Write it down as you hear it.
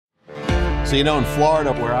So, you know, in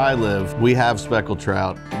Florida, where I live, we have speckled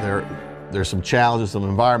trout. There's some challenges, some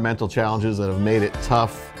environmental challenges that have made it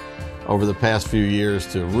tough over the past few years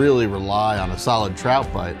to really rely on a solid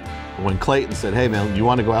trout bite. When Clayton said, hey man, you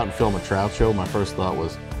want to go out and film a trout show? My first thought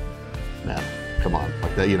was, man, come on,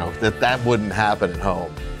 like that, you know, that wouldn't happen at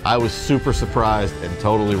home. I was super surprised and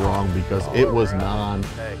totally wrong because it was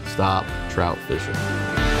non-stop trout fishing.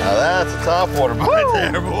 Now that's a topwater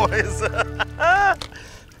bite there, boys.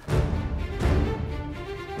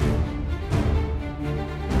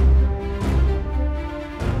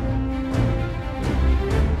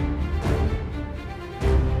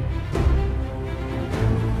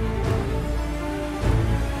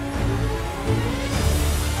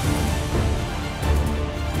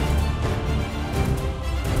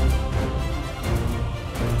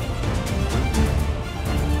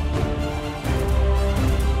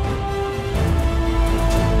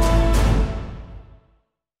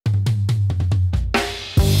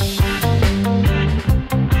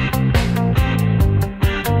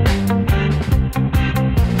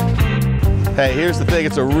 Hey, here's the thing,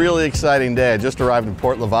 it's a really exciting day. I just arrived in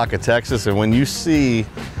Port Lavaca, Texas, and when you see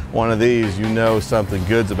one of these, you know something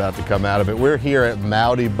good's about to come out of it. We're here at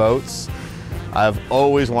Mowdy Boats. I've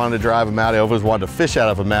always wanted to drive a Mowdy, I've always wanted to fish out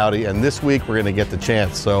of a Mowdy, and this week we're gonna get the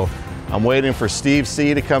chance. So I'm waiting for Steve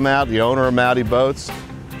C to come out, the owner of Mowdy Boats.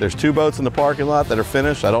 There's 2 boats in the parking lot that are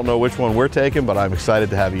finished. I don't know which one we're taking, but I'm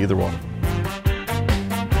excited to have either one.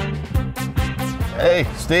 Hey,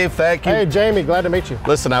 Steve, thank you. Hey, Jamie, glad to meet you.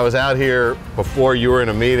 Listen, I was out here before you were in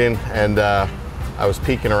a meeting, and I was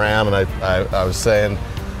peeking around, and I was saying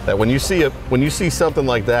that when you see something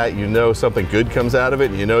like that, you know something good comes out of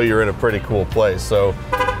it, and you know you're in a pretty cool place. So,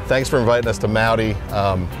 thanks for inviting us to Mowdy.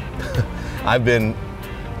 I've been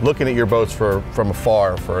looking at your boats from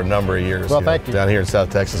afar for a number of years. Well, thank you. Down here in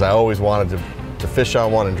South Texas, I always wanted to fish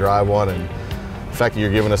on one and drive one, and the fact that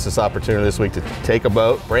you're giving us this opportunity this week to take a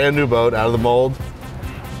boat, brand new boat, out of the mold,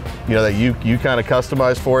 you know, that you kind of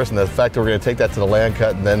customized for us, and the fact that we're going to take that to the land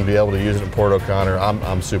cut and then be able to use it in Port O'Connor,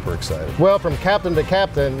 I'm super excited. Well, from captain to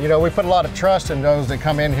captain, you know, we put a lot of trust in those that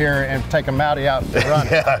come in here and take a Mowdy out and run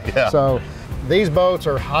it. Yeah. So these boats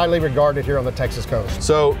are highly regarded here on the Texas coast.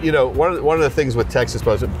 So, you know, one of the things with Texas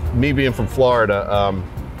boats, me being from Florida,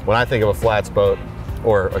 when I think of a flats boat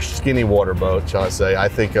or a skinny water boat, shall I say, I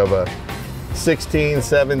think of a 16,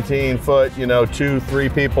 17 foot, you know,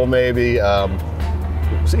 2-3 people maybe.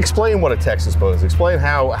 Explain what a Texas boat is. Explain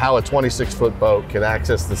how a 26-foot boat can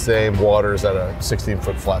access the same waters that a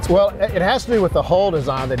 16-foot flats boat. Well, it has to do with the hull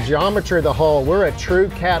design, the geometry of the hull. We're a true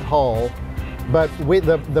cat hull, but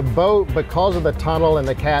the boat, because of the tunnel and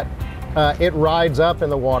the cat, it rides up in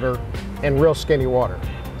the water in real skinny water.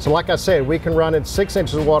 So like I said, we can run in 6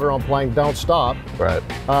 inches of water on plane, don't stop. Right.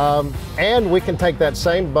 And we can take that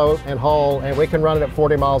same boat and hull, and we can run it at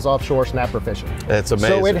 40 miles offshore snapper fishing. It's amazing.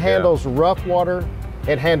 So it handles rough water,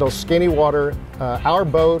 it handles skinny water. Our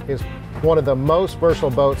boat is one of the most versatile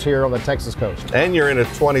boats here on the Texas coast. And you're in a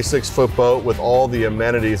 26-foot boat with all the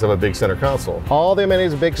amenities of a big center console. All the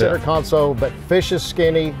amenities of a big center console, but fish is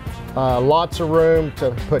skinny, lots of room to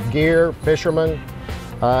put gear, fishermen.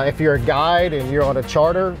 If you're a guide and you're on a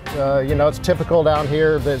charter, you know, it's typical down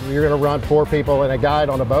here that you're gonna run 4 people and a guide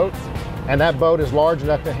on a boat, and that boat is large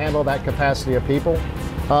enough to handle that capacity of people.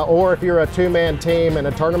 Or if you're a 2-man team in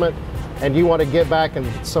a tournament and you want to get back in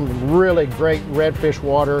some really great redfish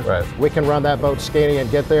water, right, we can run that boat skinny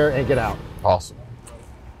and get there and get out. Awesome.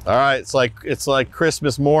 All right, it's like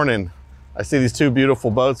Christmas morning. I see these 2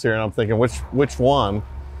 beautiful boats here, and I'm thinking, which one?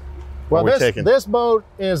 Well, this boat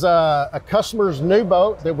is a customer's new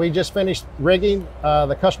boat that we just finished rigging.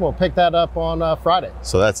 The customer will pick that up on Friday.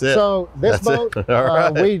 So that's it. So this boat, All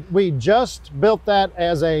right. we just built that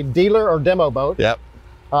as a dealer or demo boat. Yep.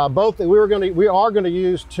 Both that we are going to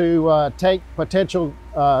use to take potential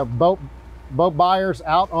boat buyers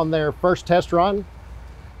out on their first test run.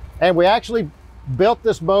 And we actually built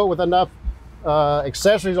this boat with enough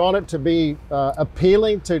accessories on it to be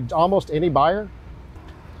appealing to almost any buyer.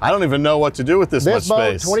 I don't even know what to do with this much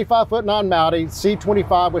space. This boat, 25-foot non-Mowdy,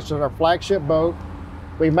 C25, which is our flagship boat.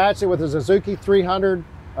 We matched it with a Suzuki 300,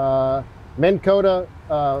 Minn Kota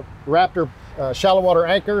Raptor shallow water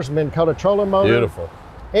anchors, Minn Kota trolling motor. Beautiful.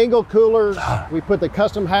 Angle coolers. We put the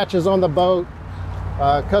custom hatches on the boat,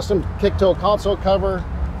 custom kick-toe console cover,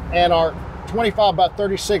 and our 25 by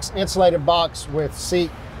 36 insulated box with seat.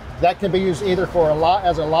 That can be used either for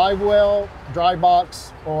as a live well, dry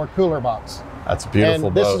box, or cooler box. That's a beautiful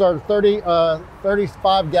and this boat. is our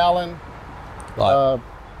 35-gallon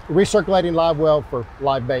recirculating live well for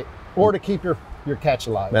live bait, or to keep your catch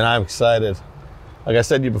alive. Man, I'm excited. Like I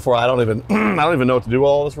said to you before, I don't even know what to do with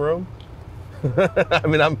all this room. I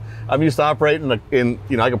mean, I'm used to operating in,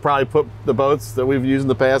 you know, I could probably put the boats that we've used in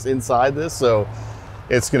the past inside this, so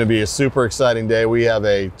it's going to be a super exciting day. We have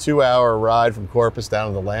a 2-hour ride from Corpus down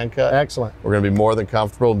to the land cut. Excellent. We're going to be more than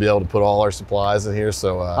comfortable and be able to put all our supplies in here.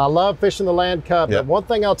 So I love fishing the land cut, but one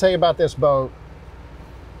thing I'll tell you about this boat,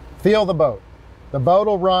 feel the boat. The boat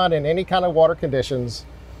will run in any kind of water conditions,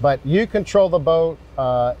 but you control the boat.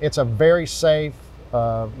 It's a very safe,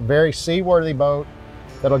 very seaworthy boat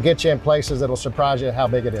that'll get you in places that'll surprise you how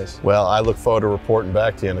big it is. Well, I look forward to reporting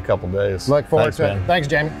back to you in a couple days. Look forward to it. Thanks,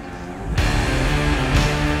 Jamie.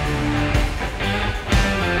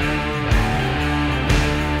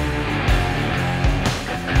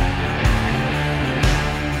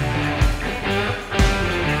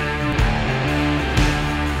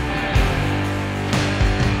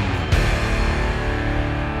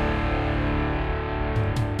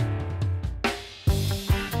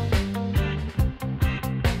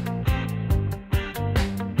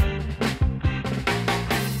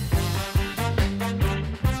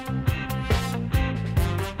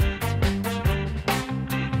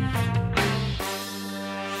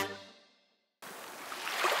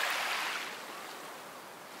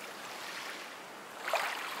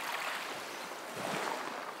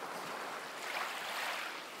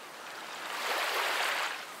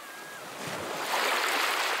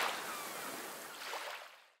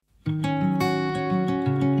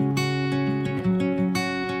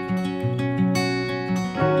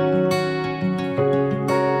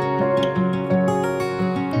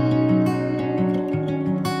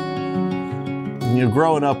 You know,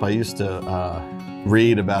 growing up, I used to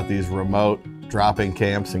read about these remote drop-in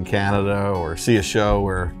camps in Canada, or see a show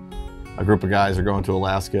where a group of guys are going to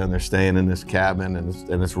Alaska and they're staying in this cabin,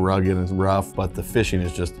 and it's rugged and it's rough, but the fishing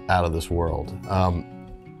is just out of this world.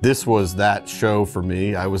 This was that show for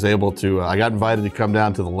me. I was able to, I got invited to come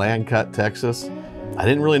down to the Land Cut, Texas. I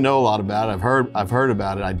didn't really know a lot about it. I've heard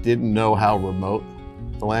about it. I didn't know how remote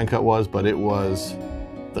the Land Cut was, but it was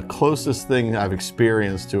the closest thing I've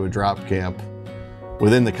experienced to a drop camp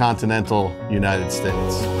within the continental United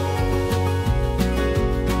States.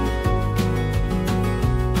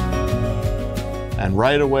 And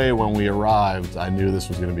right away when we arrived, I knew this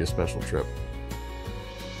was going to be a special trip.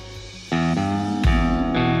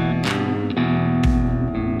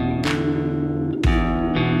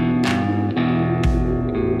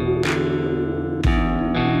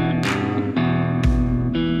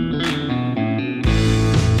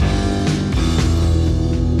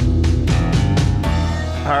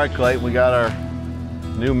 All right, Clayton, we got our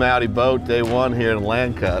new Mowdy boat, day one here in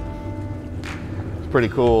Land Cut. It's pretty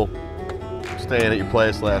cool staying at your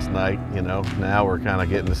place last night. You know, now we're kind of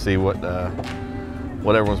getting to see what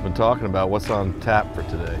everyone's been talking about. What's on tap for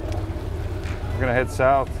today? We're gonna head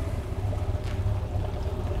south,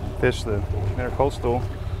 fish the intercoastal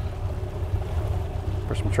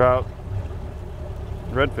for some trout,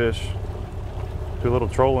 redfish, do a little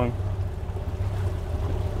trolling,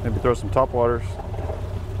 maybe throw some topwaters.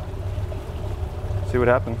 See what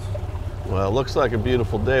happens. Well, it looks like a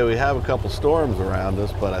beautiful day. We have a couple storms around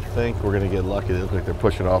us, but I think we're going to get lucky. It looks like they're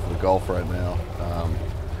pushing off the Gulf right now.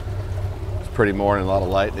 It's a pretty morning, a lot of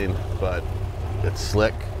lightning, but it's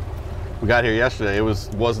slick. We got here yesterday.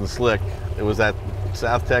 It wasn't slick. It was that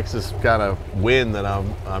South Texas kind of wind that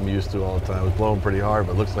I'm used to all the time. It was blowing pretty hard,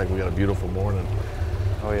 but it looks like we got a beautiful morning.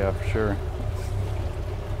 Oh yeah, for sure.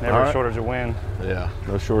 Never a shortage of wind. Yeah,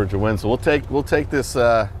 no shortage of wind. So we'll take this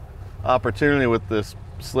opportunity with this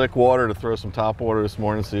slick water to throw some top water this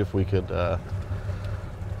morning, see if we could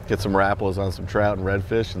get some rappalas on some trout and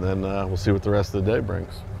redfish, and then we'll see what the rest of the day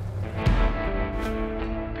brings.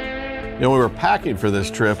 You know, we were packing for this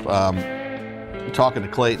trip, talking to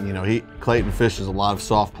Clayton. You know, Clayton fishes a lot of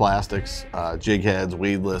soft plastics, jig heads,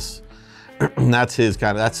 weedless.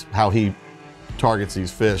 That's how he targets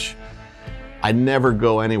these fish. I never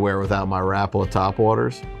go anywhere without my Rapala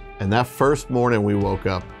topwaters. And that first morning we woke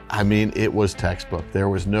up, I mean, it was textbook. There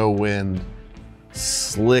was no wind,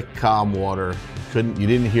 slick, calm water. You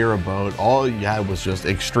didn't hear a boat. All you had was just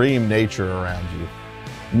extreme nature around you.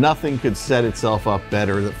 Nothing could set itself up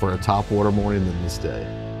better for a topwater morning than this day.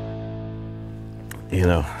 You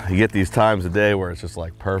know, you get these times of day where it's just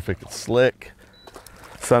like perfect, it's slick.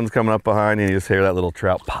 Sun's coming up behind you, and you just hear that little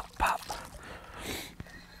trout pop, pop.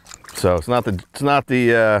 So it's not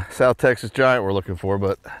the South Texas giant we're looking for,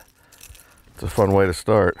 but it's a fun way to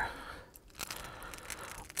start.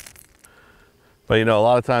 But you know, a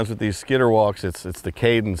lot of times with these skidder walks, it's the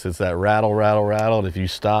cadence, it's that rattle, rattle, rattle. And if you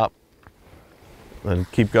stop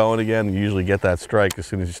and keep going again, you usually get that strike as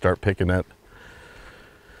soon as you start picking that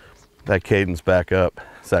cadence back up.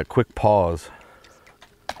 It's that quick pause.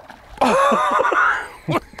 Oh!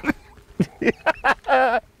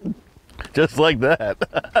 Just like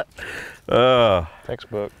that.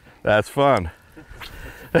 Textbook. That's fun.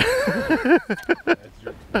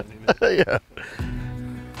 Yeah.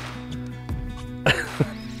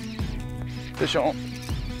 Fish on.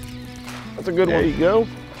 That's a good one. There you go.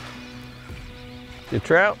 Good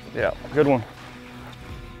trout? Yeah, good one.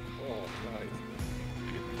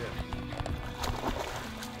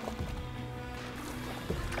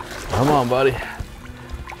 Come on, buddy.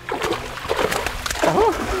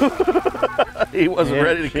 He wasn't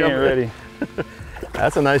ready to come in. Ready.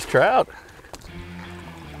 That's a nice trout.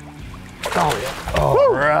 Oh, yeah.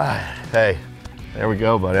 All right. Hey, there we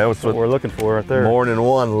go, buddy. That was What we're looking for right there. morning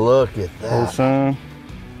one. Look at Oh, that. son.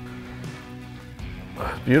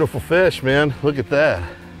 Beautiful fish, man. Look at that.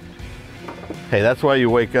 Hey, that's why you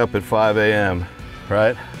wake up at 5 a.m.,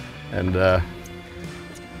 right? And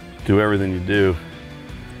do everything you do.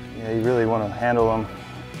 Yeah, you really want to handle them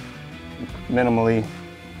minimally.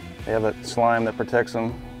 They have that slime that protects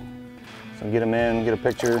them. So get them in, get a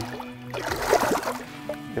picture,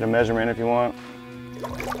 get a measurement if you want.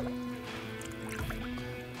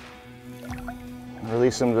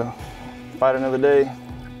 Release them to fight another day.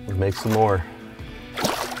 Make some more.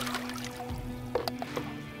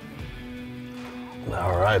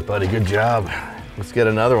 All right, buddy, good job. Let's get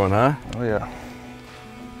another one, huh? Oh yeah.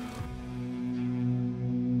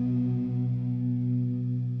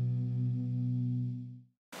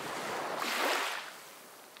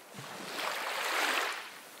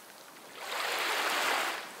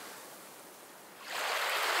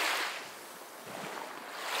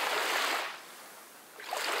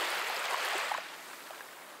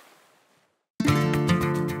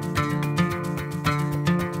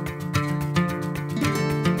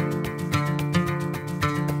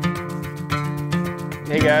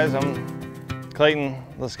 Hey guys, I'm Clayton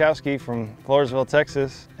Laskowski from Floresville,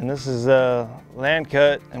 Texas, and this is Land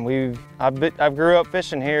Cut, and I've grew up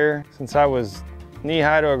fishing here since I was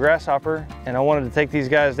knee-high to a grasshopper, and I wanted to take these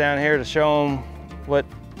guys down here to show them what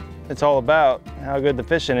it's all about, how good the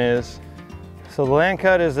fishing is. So the Land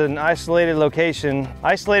Cut is an isolated location,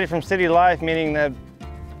 isolated from city life, meaning that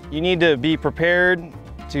you need to be prepared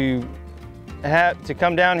to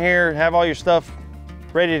come down here, have all your stuff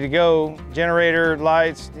ready to go, generator,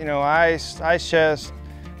 lights, you know, ice chest,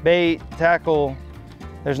 bait, tackle.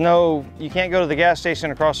 You can't go to the gas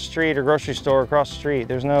station across the street or grocery store across the street.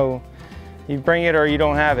 You bring it or you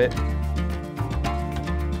don't have it.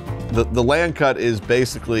 The Land Cut is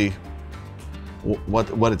basically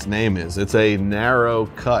what its name is. It's a narrow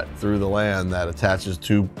cut through the land that attaches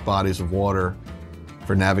two bodies of water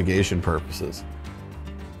for navigation purposes.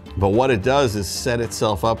 But what it does is set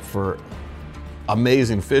itself up for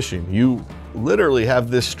amazing fishing. You literally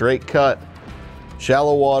have this straight cut,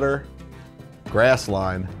 shallow water, grass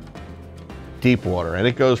line, deep water, and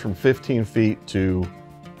it goes from 15 feet to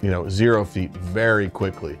 0 feet very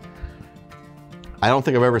quickly. I don't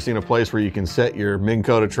think I've ever seen a place where you can set your Minn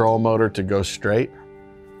Kota trolling motor to go straight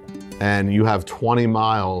and you have 20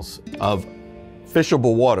 miles of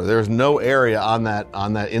fishable water. There's no area in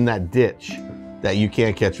that ditch that you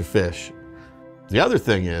can't catch a fish. The other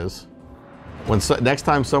thing is, next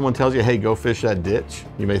time someone tells you, hey, go fish that ditch,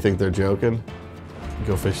 you may think they're joking.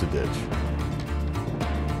 Go fish the ditch.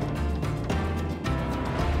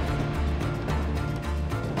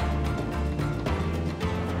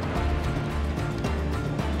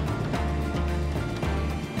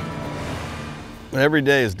 Every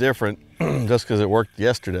day is different. Just because it worked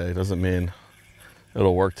yesterday doesn't mean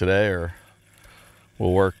it'll work today or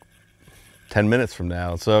will work 10 minutes from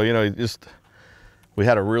now. So, we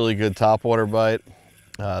had a really good topwater bite.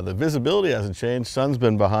 The visibility hasn't changed. Sun's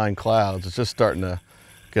been behind clouds. It's just starting to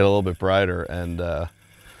get a little bit brighter, and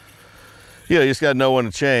you just got to know when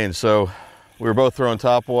to change. So we were both throwing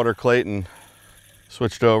topwater. Clayton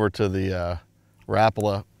switched over to the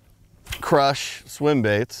Rapala Crush swim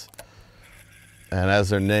baits, and as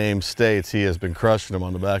their name states, he has been crushing them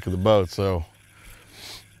on the back of the boat. So,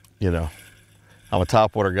 I'm a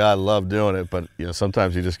topwater guy. I love doing it, but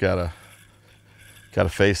sometimes you just gotta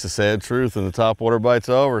face the sad truth, and the topwater bite's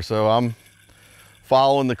over. So I'm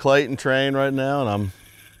following the Clayton train right now, and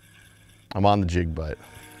I'm on the jig bite.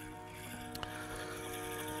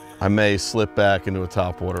 I may slip back into a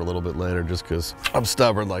topwater a little bit later just because I'm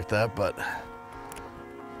stubborn like that, but.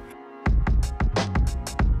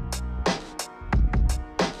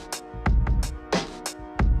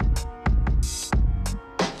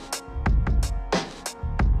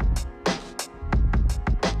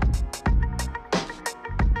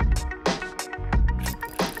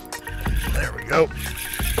 There we go.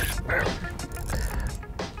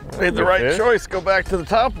 Made the right choice, go back to the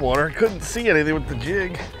top water. Couldn't see anything with the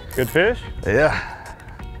jig. Good fish? Yeah.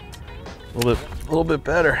 A little bit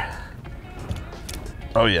better.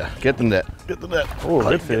 Oh yeah, get the net. Get the net. Oh,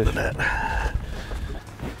 good fish. Get the net.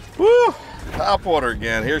 Woo! Top water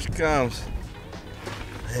again. Here she comes.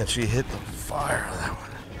 Man, she hit the fire on that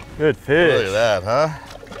one. Good fish. Look at that, huh?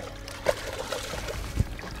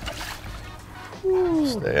 Woo.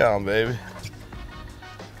 Stay on, baby.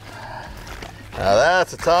 Now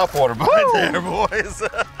that's a top water bite there, boys.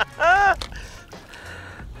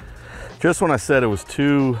 Just when I said it was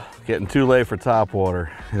getting too late for top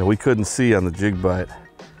water, you know, we couldn't see on the jig bite.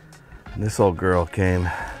 And this old girl came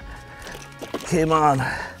on.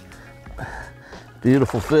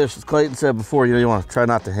 Beautiful fish. As Clayton said before, you know, you want to try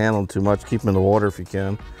not to handle them too much. Keep them in the water if you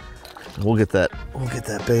can. And we'll get that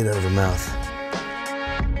bait out of the mouth.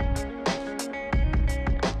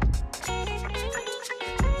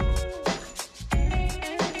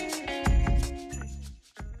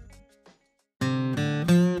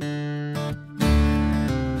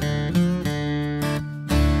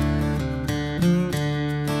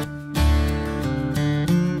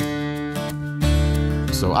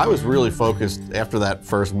 So I was really focused after that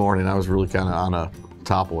first morning. I was really kind of on a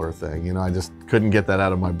top water thing. You know, I just couldn't get that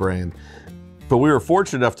out of my brain. But we were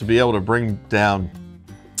fortunate enough to be able to bring down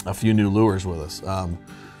a few new lures with us.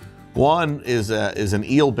 One is an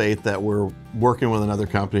eel bait that we're working with another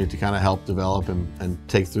company to kind of help develop and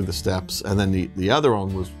take through the steps. And then the other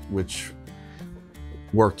one which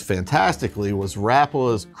worked fantastically, was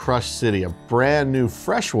Rapala's Crush City, a brand new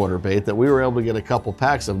freshwater bait that we were able to get a couple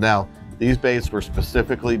packs of. Now, these baits were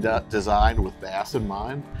specifically designed with bass in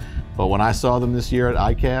mind, but when I saw them this year at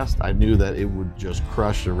ICAST, I knew that it would just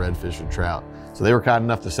crush the redfish and trout. So they were kind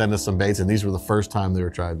enough to send us some baits, and these were the first time they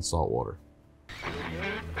were tried in saltwater.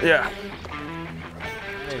 Yeah.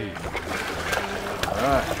 Hey. All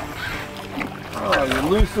right. Oh, the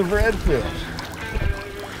elusive redfish.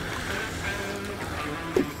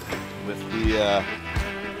 With the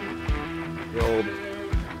old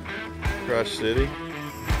Crush City.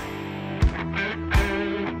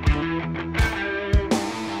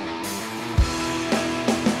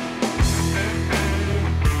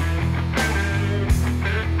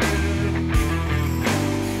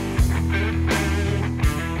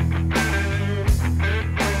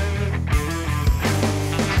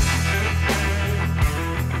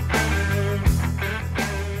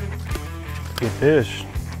 Good fish.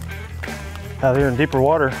 Out here in deeper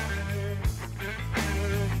water.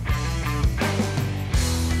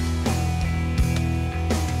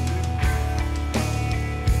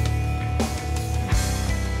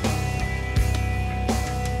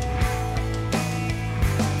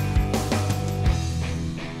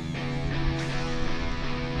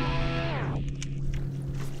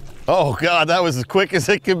 Oh God, that was as quick as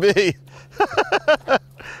it could be.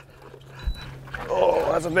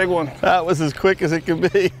 Oh, that's a big one. That was as quick as it could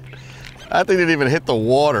be. That thing didn't even hit the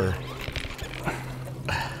water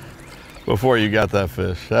before you got that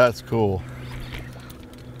fish. That's cool.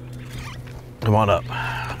 Come on up.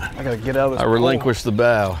 I gotta get out of this. I relinquished the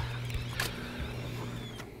bow.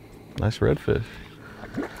 Nice redfish.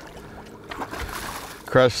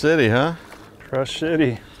 Crush City, huh? Crush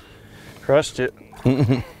City. Crushed it.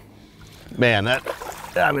 Man,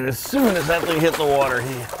 I mean, as soon as that thing hit the water,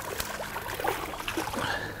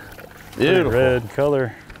 beautiful. Red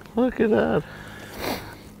color. Look at that.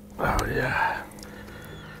 Oh yeah.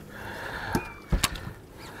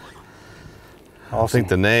 Awesome. I think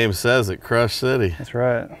the name says it, Crush City. That's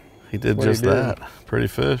right. He did just that. Pretty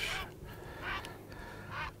fish.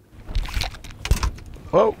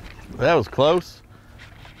 Whoa, that was close.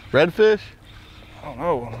 Redfish? Oh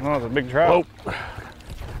no, no, it's a big trout. Whoa.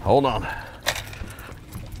 Hold on.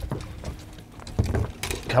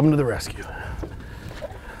 Coming to the rescue.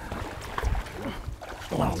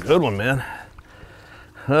 Oh, good one, man.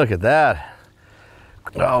 Look at that.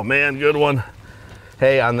 Oh man, good one.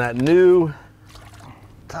 Hey, on that new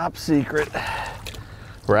top secret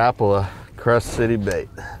Rapala Crush City bait.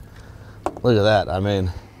 Look at that, I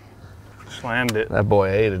mean. Slammed it. That boy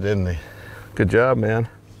ate it, didn't he? Good job, man.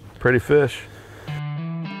 Pretty fish.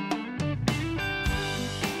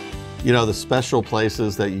 You know, the special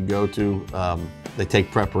places that you go to, they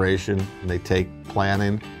take preparation and they take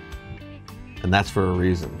planning, and that's for a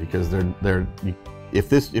reason, because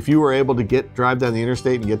if you were able to drive down the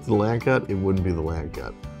interstate and get to the land cut, it wouldn't be the land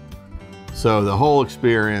cut. So the whole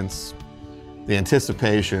experience, the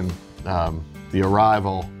anticipation, the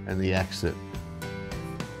arrival and the exit,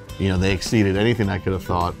 you know, they exceeded anything I could have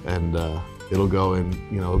thought, and it'll go in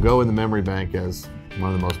the memory bank as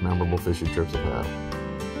one of the most memorable fishing trips I've had.